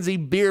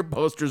MacKenzie beer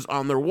posters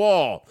on their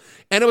wall.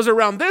 And it was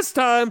around this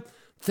time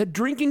that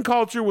drinking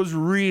culture was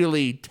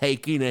really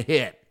taking a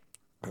hit.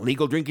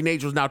 Legal drinking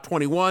age was now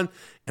 21,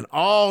 and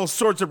all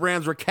sorts of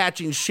brands were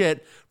catching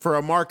shit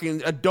for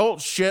marketing adult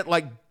shit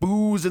like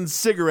booze and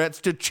cigarettes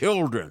to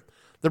children.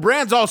 The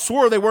brands all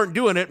swore they weren't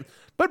doing it,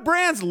 but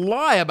brands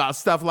lie about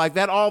stuff like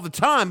that all the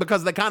time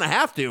because they kind of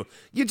have to.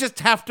 You just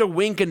have to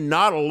wink and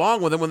nod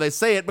along with them when they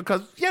say it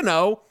because,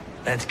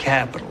 That's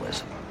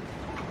capitalism.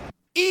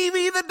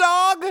 Evie the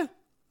dog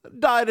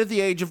died at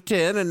the age of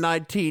 10 in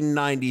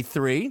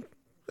 1993.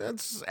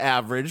 That's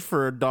average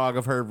for a dog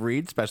of her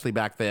breed, especially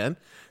back then.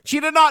 She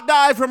did not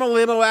die from a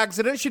limo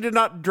accident. She did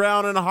not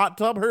drown in a hot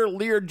tub. Her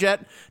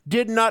Learjet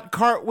did not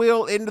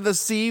cartwheel into the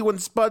sea when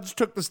Spuds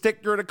took the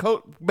stick during a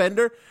coat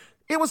bender.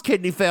 It was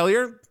kidney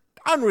failure,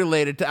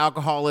 unrelated to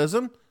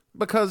alcoholism,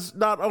 because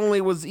not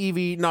only was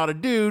Evie not a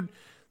dude,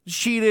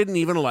 she didn't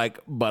even like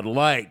Bud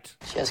Light.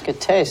 She has good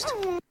taste.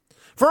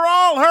 For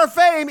all her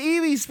fame,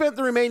 Evie spent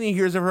the remaining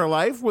years of her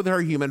life with her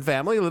human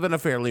family, living a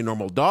fairly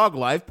normal dog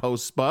life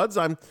post-Spuds.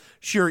 I'm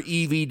sure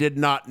Evie did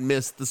not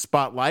miss the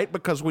spotlight,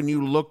 because when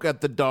you look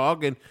at the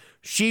dog, and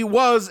she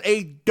was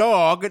a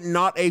dog,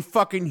 not a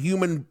fucking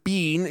human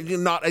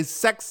being, not a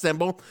sex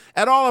symbol,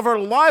 at all of her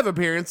live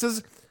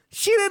appearances,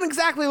 she didn't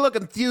exactly look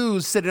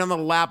enthused sitting on the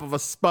lap of a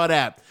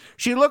Spudette.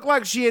 She looked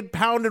like she had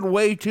pounded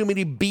way too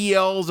many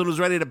BLs and was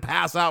ready to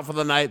pass out for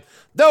the night,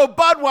 though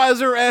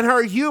Budweiser and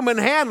her human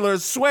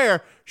handlers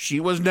swear she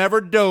was never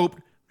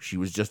doped, she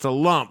was just a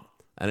lump.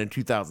 And in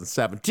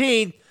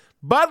 2017,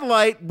 Bud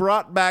Light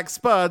brought back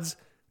Spuds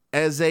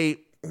as they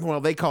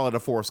call it a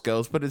Force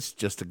Ghost, but it's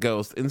just a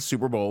ghost in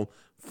Super Bowl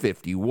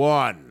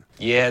 51.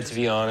 Yeah, to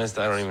be honest,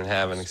 I don't even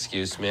have an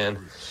excuse, man.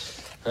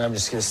 I'm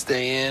just gonna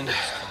stay in.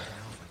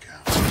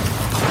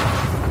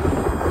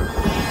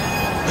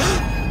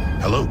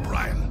 Hello,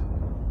 Brian.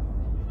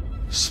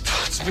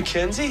 Spuds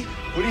MacKenzie?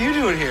 What are you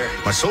doing here?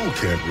 My soul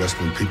can't rest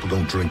when people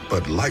don't drink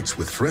Bud Lights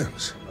with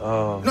friends.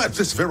 Oh. Now, at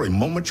this very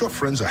moment, your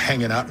friends are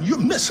hanging out and you're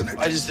missing it.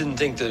 I just didn't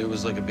think that it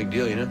was like a big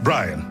deal, you know?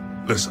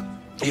 Brian, listen.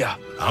 Yeah.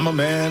 I'm a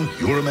man,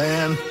 you're a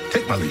man.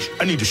 Take my leash.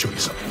 I need to show you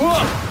something.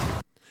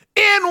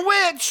 In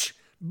which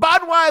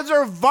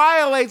Budweiser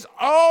violates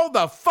all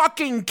the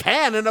fucking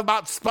canon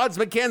about Spuds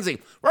MacKenzie.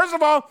 First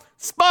of all,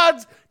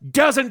 Spuds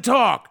doesn't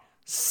talk.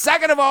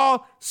 Second of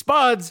all,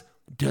 Spuds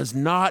does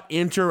not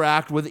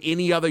interact with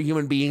any other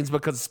human beings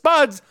because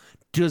Spuds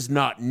does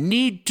not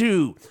need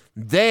to.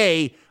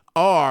 They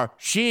are,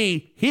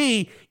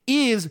 he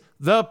is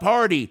the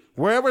party.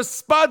 Wherever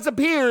Spuds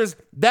appears,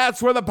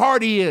 that's where the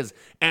party is.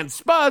 And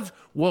Spuds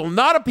will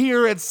not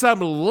appear at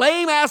some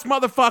lame-ass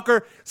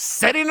motherfucker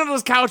sitting on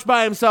his couch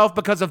by himself,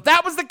 because if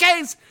that was the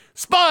case,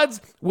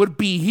 Spuds would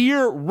be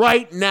here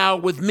right now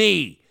with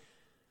me.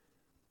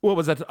 What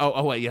was that?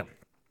 Oh wait, yeah.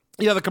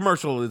 Yeah, the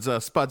commercial is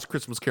Spuds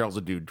Christmas Carol's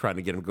a dude trying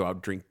to get him to go out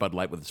and drink Bud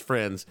Light with his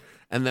friends,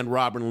 and then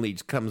Robin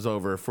Leach comes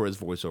over for his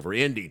voiceover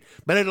ending.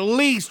 But at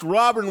least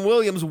Robin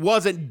Williams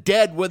wasn't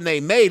dead when they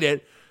made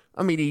it.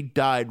 I mean, he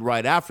died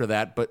right after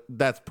that, but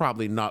that's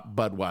probably not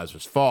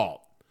Budweiser's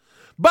fault.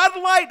 Bud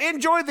Light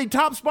enjoyed the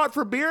top spot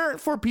for beer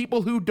for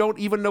people who don't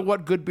even know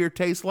what good beer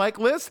tastes like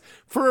list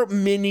for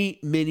many,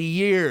 many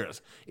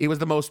years. It was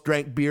the most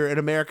drank beer in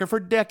America for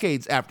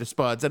decades after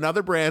Spuds and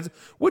other brands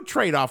would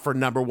trade off for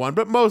number one,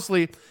 but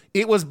mostly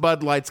it was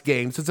Bud Light's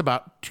game since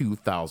about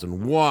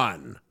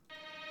 2001.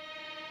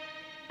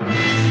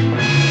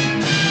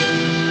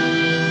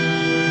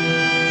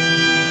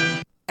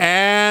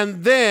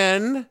 And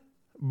then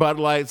Bud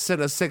Light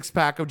sent a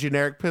 6-pack of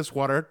generic piss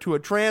water to a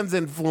trans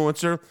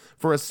influencer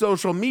for a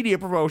social media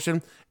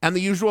promotion, and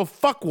the usual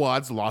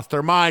fuckwads lost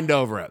their mind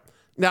over it.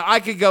 Now, I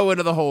could go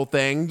into the whole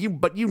thing,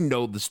 but you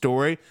know the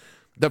story.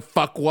 The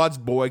fuckwads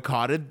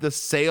boycotted, the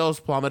sales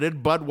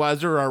plummeted,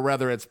 Budweiser, or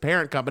rather its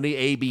parent company,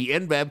 AB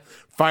InBev,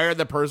 fired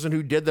the person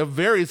who did the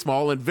very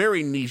small and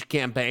very niche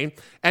campaign,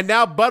 and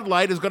now Bud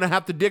Light is going to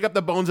have to dig up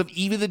the bones of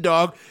Evie the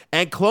dog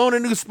and clone a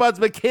new Spuds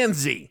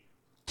McKenzie.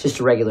 Just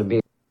a regular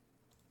beer.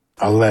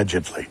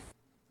 Allegedly.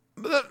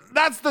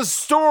 That's the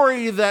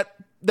story that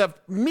the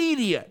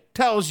media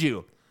tells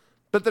you.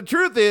 But the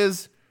truth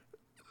is,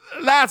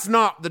 that's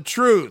not the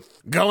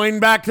truth. Going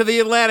back to the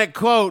Atlantic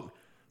quote,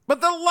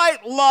 but the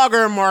light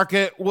lager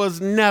market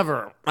was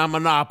never a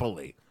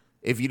monopoly.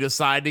 If you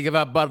decide to give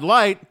up Bud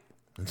Light,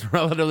 it's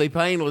relatively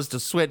painless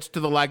to switch to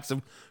the likes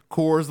of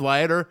Coors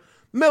Light or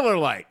Miller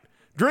Lite.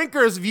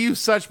 Drinkers view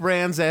such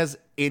brands as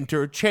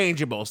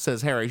interchangeable,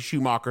 says Harry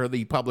Schumacher,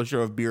 the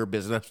publisher of Beer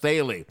Business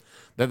Daily.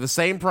 They're the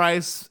same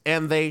price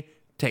and they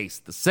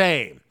taste the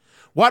same.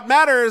 What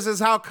matters is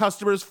how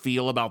customers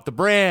feel about the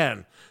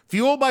brand.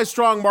 Fueled by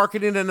strong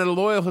marketing and a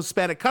loyal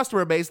Hispanic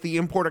customer base, the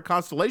imported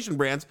Constellation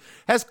Brands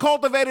has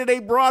cultivated a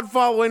broad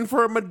following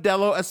for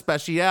Modelo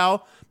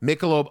Especial,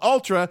 Michelob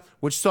Ultra,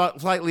 which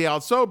slightly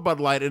outsold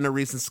Bud Light in a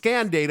recent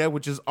scan data,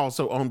 which is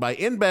also owned by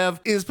InBev,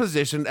 is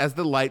positioned as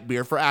the light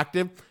beer for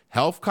active,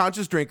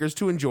 health-conscious drinkers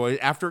to enjoy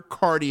after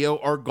cardio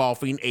or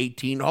golfing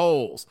 18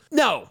 holes.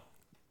 No,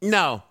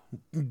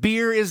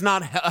 beer is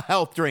not a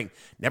health drink.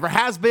 Never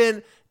has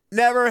been,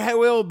 never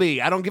will be.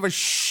 I don't give a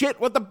shit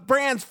what the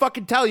brands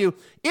fucking tell you.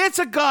 It's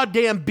a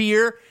goddamn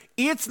beer.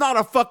 It's not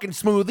a fucking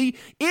smoothie.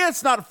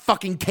 It's not a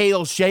fucking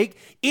kale shake.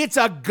 It's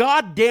a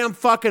goddamn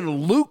fucking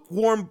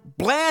lukewarm,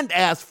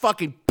 bland-ass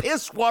fucking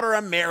piss water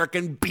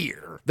American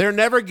beer. They're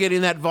never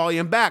getting that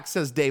volume back,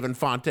 says Dave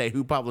Infante,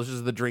 who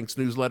publishes the drinks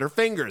newsletter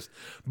Fingers.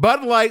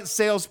 Bud Light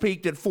sales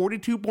peaked at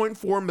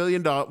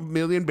 42.4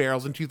 million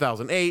barrels in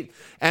 2008,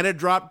 and it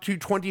dropped to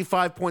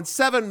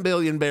 25.7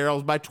 million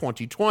barrels by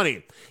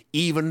 2020,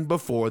 even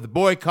before the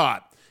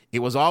boycott. It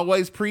was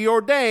always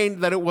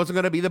preordained that it wasn't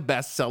going to be the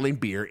best-selling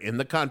beer in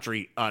the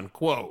country,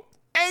 unquote.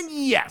 And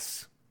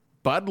yes,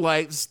 Bud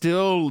Light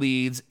still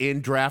leads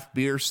in draft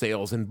beer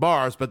sales in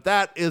bars, but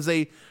that is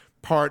a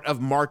part of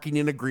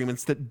marketing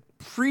agreements that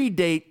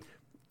predate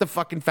the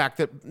fucking fact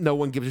that no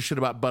one gives a shit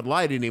about Bud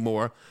Light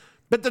anymore.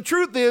 But the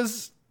truth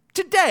is,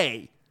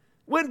 today,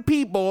 when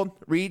people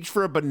reach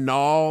for a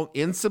banal,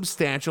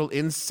 insubstantial,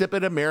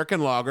 insipid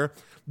American lager,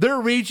 they're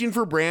reaching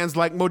for brands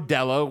like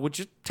Modelo,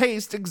 which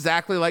taste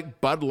exactly like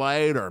Bud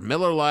Light or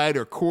Miller Lite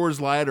or Coors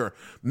Light or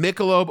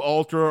Michelob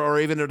Ultra or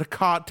even a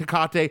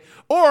Tecate,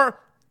 or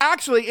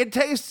actually it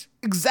tastes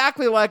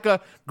exactly like a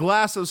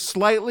glass of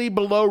slightly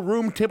below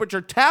room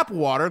temperature tap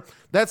water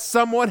that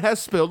someone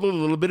has spilled a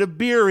little bit of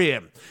beer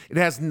in. It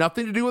has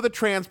nothing to do with a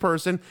trans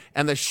person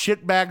and the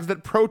shitbags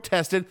that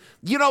protested.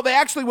 You know, they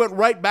actually went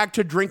right back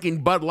to drinking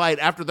Bud Light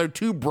after their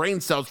two brain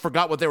cells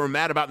forgot what they were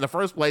mad about in the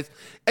first place.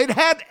 It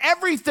had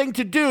everything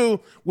to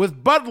do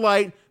with Bud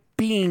Light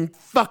being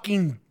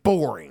fucking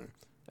boring.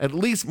 At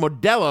least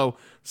Modelo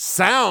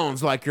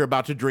sounds like you're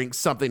about to drink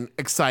something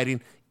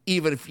exciting,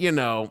 even if, you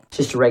know,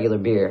 just a regular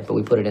beer, but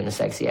we put it in a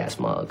sexy-ass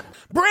mug.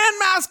 Brand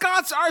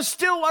mascots are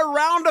still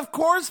around, of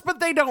course,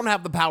 but they don't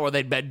have the power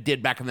they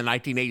did back in the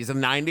 1980s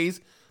and 90s.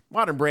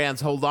 Modern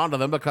brands hold on to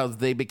them because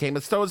they became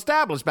so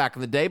established back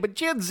in the day, but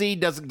Gen Z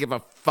doesn't give a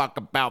fuck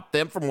about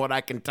them from what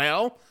I can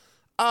tell.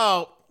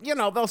 Oh, you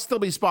know, they'll still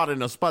be spotted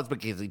in a Spuds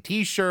McKenzie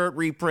t-shirt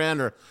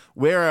reprint or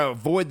wear a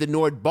Avoid the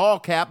Nord ball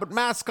cap, but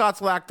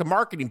mascots lack the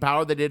marketing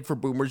power they did for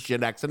boomers,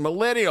 Gen X, and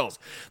millennials.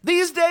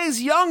 These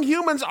days, young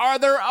humans are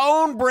their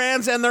own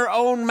brands and their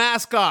own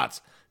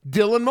mascots.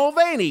 Dylan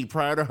Mulvaney,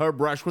 prior to her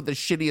brush with the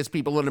shittiest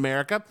people in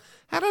America,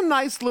 had a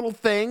nice little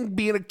thing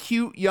being a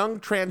cute young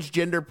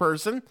transgender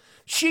person.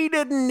 She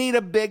didn't need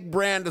a big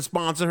brand to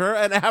sponsor her,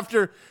 and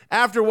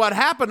after what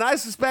happened, I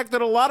suspect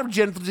that a lot of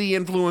Gen Z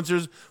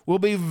influencers will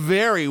be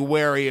very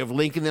wary of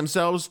linking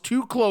themselves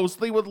too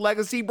closely with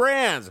legacy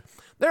brands.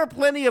 There are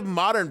plenty of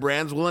modern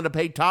brands willing to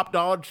pay top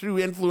dollar to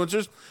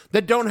influencers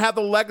that don't have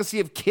the legacy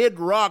of Kid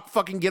Rock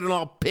fucking getting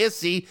all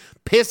pissing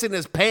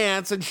his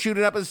pants and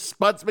shooting up his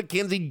Spuds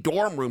McKenzie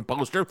dorm room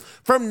poster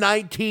from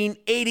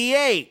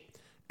 1988.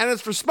 And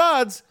as for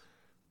Spuds,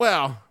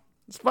 well,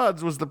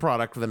 Spuds was the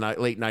product of the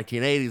late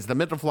 1980s. The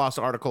Mental Floss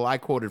article I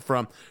quoted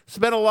from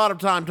spent a lot of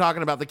time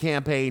talking about the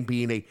campaign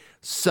being a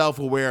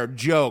self-aware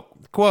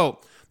joke.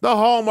 Quote, the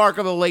hallmark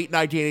of the late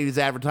 1980s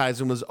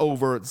advertising was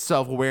overt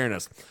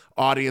self-awareness.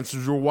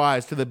 Audiences were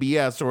wise to the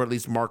BS, or at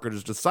least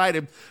marketers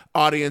decided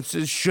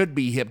audiences should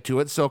be hip to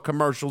it, so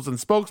commercials and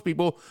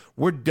spokespeople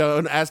were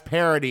done as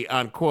parody,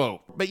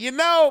 unquote. But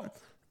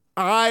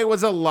I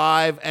was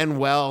alive and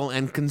well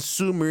and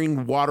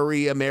consuming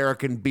watery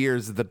American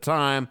beers at the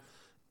time,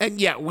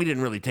 and we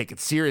didn't really take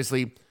it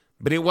seriously,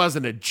 but it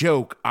wasn't a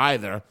joke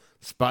either.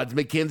 Spuds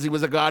MacKenzie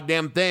was a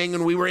goddamn thing,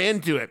 and we were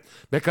into it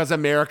because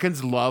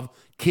Americans love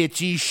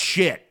kitschy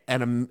shit,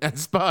 and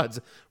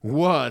Spuds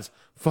was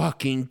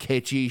fucking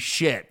kitschy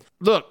shit.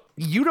 Look,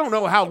 you don't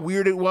know how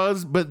weird it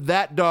was, but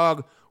that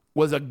dog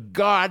was a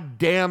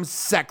goddamn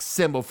sex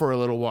symbol for a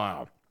little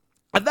while.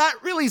 And that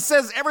really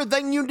says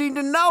everything you need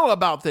to know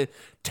about the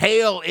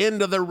tail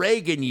end of the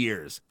Reagan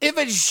years. If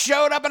it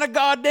showed up in a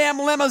goddamn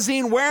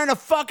limousine wearing a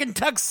fucking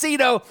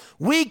tuxedo,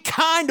 we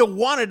kind of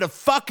wanted to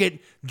fuck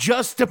it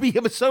just to be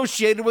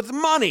associated with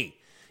money,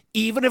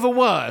 even if it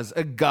was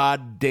a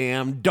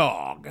goddamn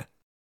dog.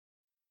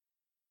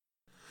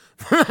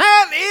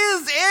 That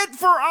is it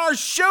for our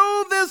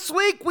show this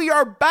week. We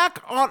are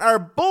back on our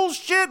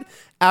bullshit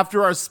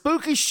after our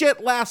spooky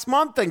shit last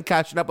month and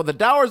catching up with the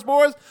Dowers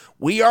Boys.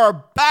 We are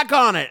back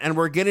on it, and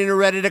we're getting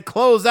ready to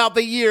close out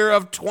the year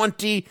of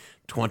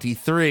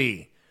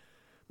 2023.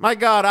 My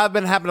God, I've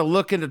been having to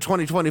look into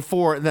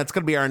 2024, and that's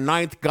going to be our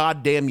 9th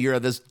goddamn year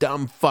of this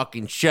dumb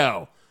fucking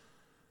show.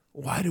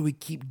 Why do we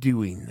keep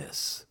doing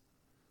this?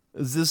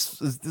 Is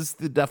this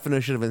the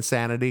definition of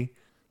insanity?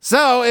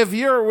 So, if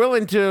you're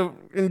willing to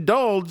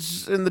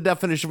indulge in the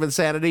definition of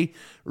insanity,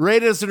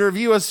 rate us and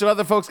review us so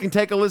other folks can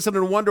take a listen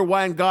and wonder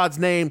why in God's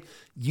name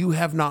you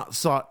have not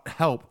sought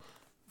help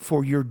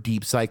for your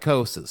deep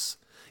psychosis.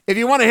 If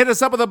you want to hit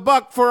us up with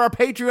 $1 for our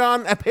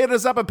Patreon, hit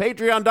us up at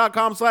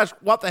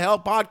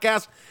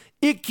patreon.com/whatthehellpodcast.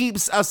 It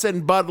keeps us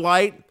in Bud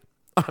Light.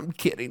 I'm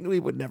kidding. We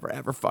would never,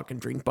 ever fucking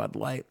drink Bud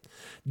Light.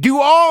 Do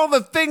all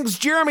the things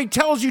Jeremy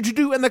tells you to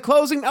do in the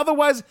closing.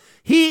 Otherwise,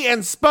 he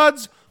and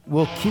Spuds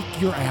will kick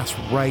your ass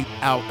right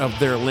out of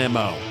their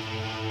limo.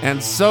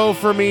 And so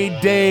for me,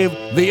 Dave,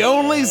 the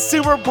only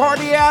super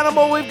party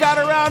animal we've got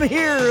around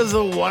here is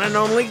the one and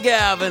only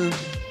Gavin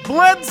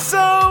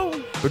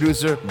Bledsoe.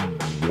 Producer.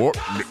 What?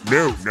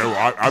 No,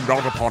 I'm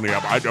not a party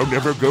animal. I don't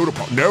ever go to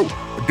party. No,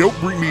 don't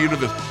bring me into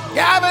this.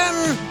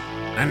 Gavin!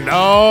 And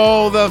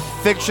all the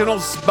fictional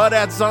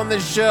spudettes on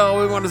this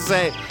show, we want to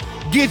say,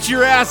 get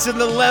your ass in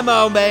the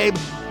limo, babe.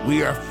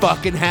 We are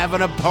fucking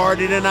having a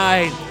party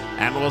tonight.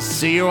 And we'll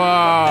see you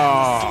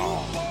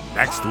all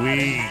next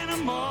week.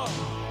 His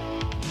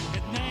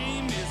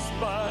name is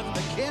Spud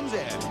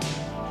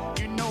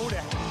MacKenzie. You know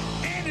that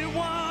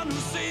anyone who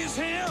sees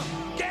him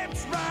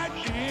gets right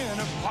in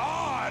a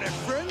party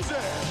frenzy.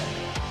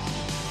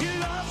 He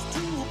loves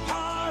to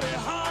party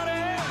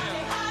hardy.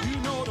 You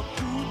know the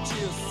pooch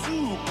is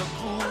super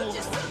cool.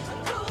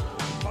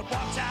 But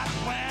watch out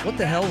when What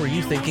the Hell Were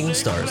You Thinking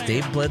stars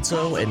Dave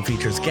Bledsoe and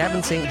features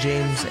Gavin St.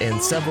 James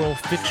and several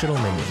fictional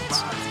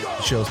minions.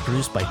 The show is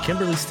produced by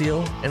Kimberly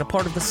Steele and a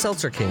part of the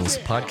Seltzer Kings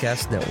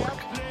podcast network.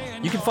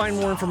 You can find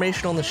more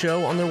information on the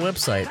show on their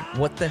website,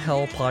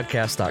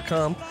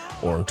 whatthehellpodcast.com,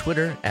 or on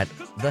Twitter at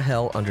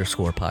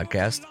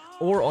 @thehell_podcast,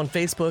 or on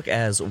Facebook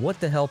as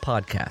What the Hell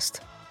Podcast.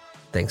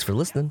 Thanks for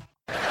listening.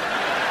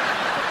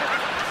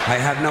 I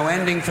have no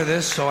ending for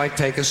this, so I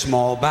take a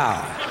small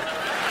bow.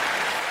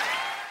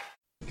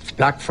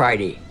 Black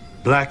Friday.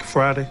 Black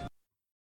Friday?